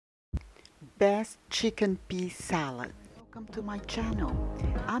best chicken pea salad. Welcome to my channel.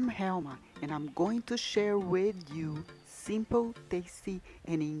 I'm Helma and I'm going to share with you simple, tasty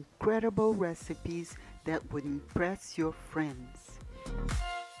and incredible recipes that would impress your friends.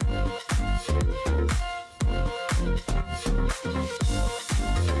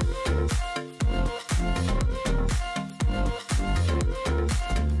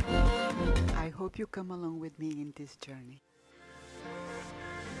 I hope you come along with me in this journey.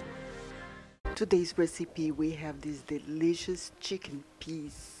 Today's recipe, we have this delicious chicken pea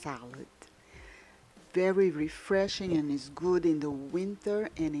salad. Very refreshing and is good in the winter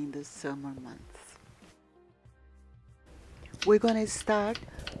and in the summer months. We're gonna start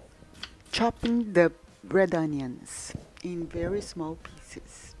chopping the red onions in very small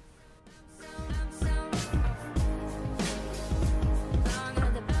pieces.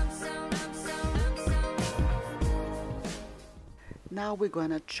 Now we're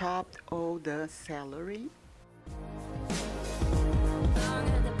gonna chop all the celery.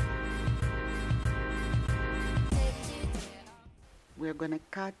 We're gonna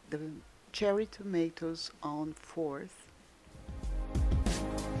cut the cherry tomatoes on fourths.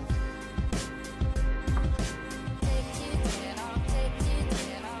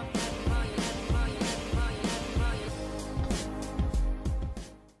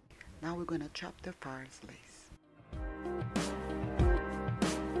 Now we're gonna chop the parsley.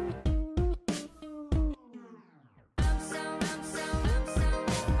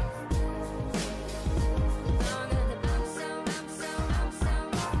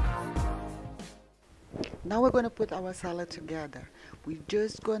 Now we're going to put our salad together. We're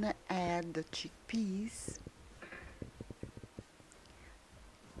just going to add the chickpeas,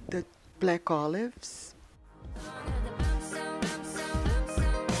 the black olives,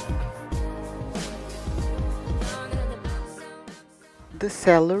 the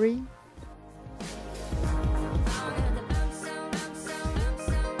celery,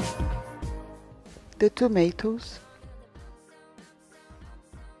 the tomatoes,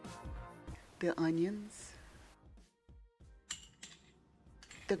 the onions,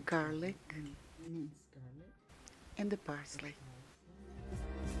 the garlic, and the parsley.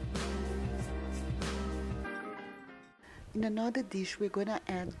 In another dish, we're going to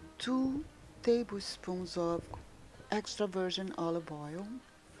add 2 tablespoons of extra virgin olive oil,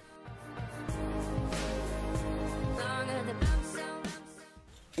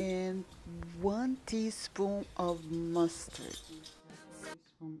 and 1 teaspoon of mustard.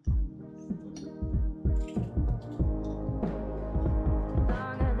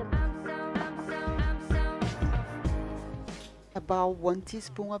 About 1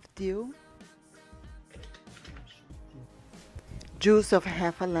 teaspoon of dill, juice of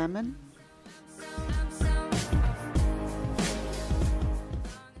half a lemon,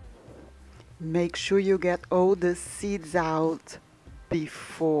 make sure you get all the seeds out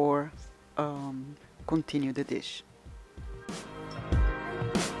before continue the dish.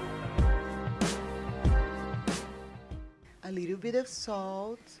 A little bit of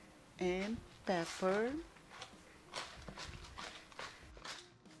salt and pepper.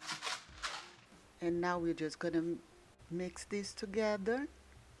 And now we're just gonna mix this together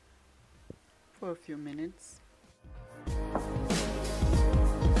for a few minutes.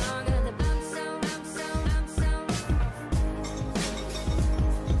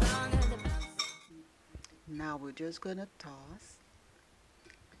 Now we're just gonna toss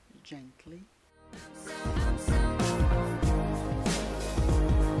gently.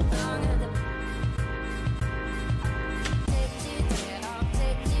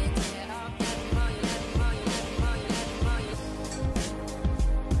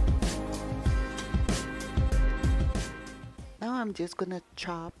 I'm just gonna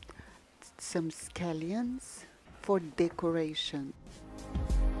chop some scallions for decoration.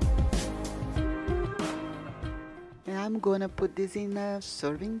 And I'm gonna put this in a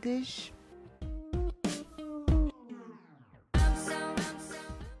serving dish.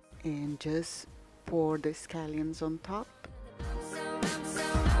 And just pour the scallions on top.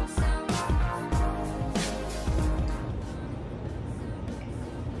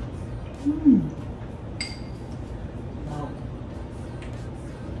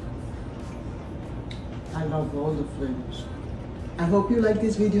 I love all the flavors. I hope you liked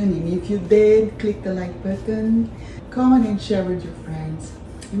this video, and if you did, click the like button, comment and share with your friends.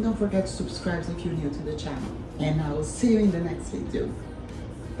 And don't forget to subscribe if you're new to the channel. And I will see you in the next video.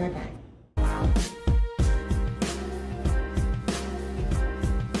 Bye bye.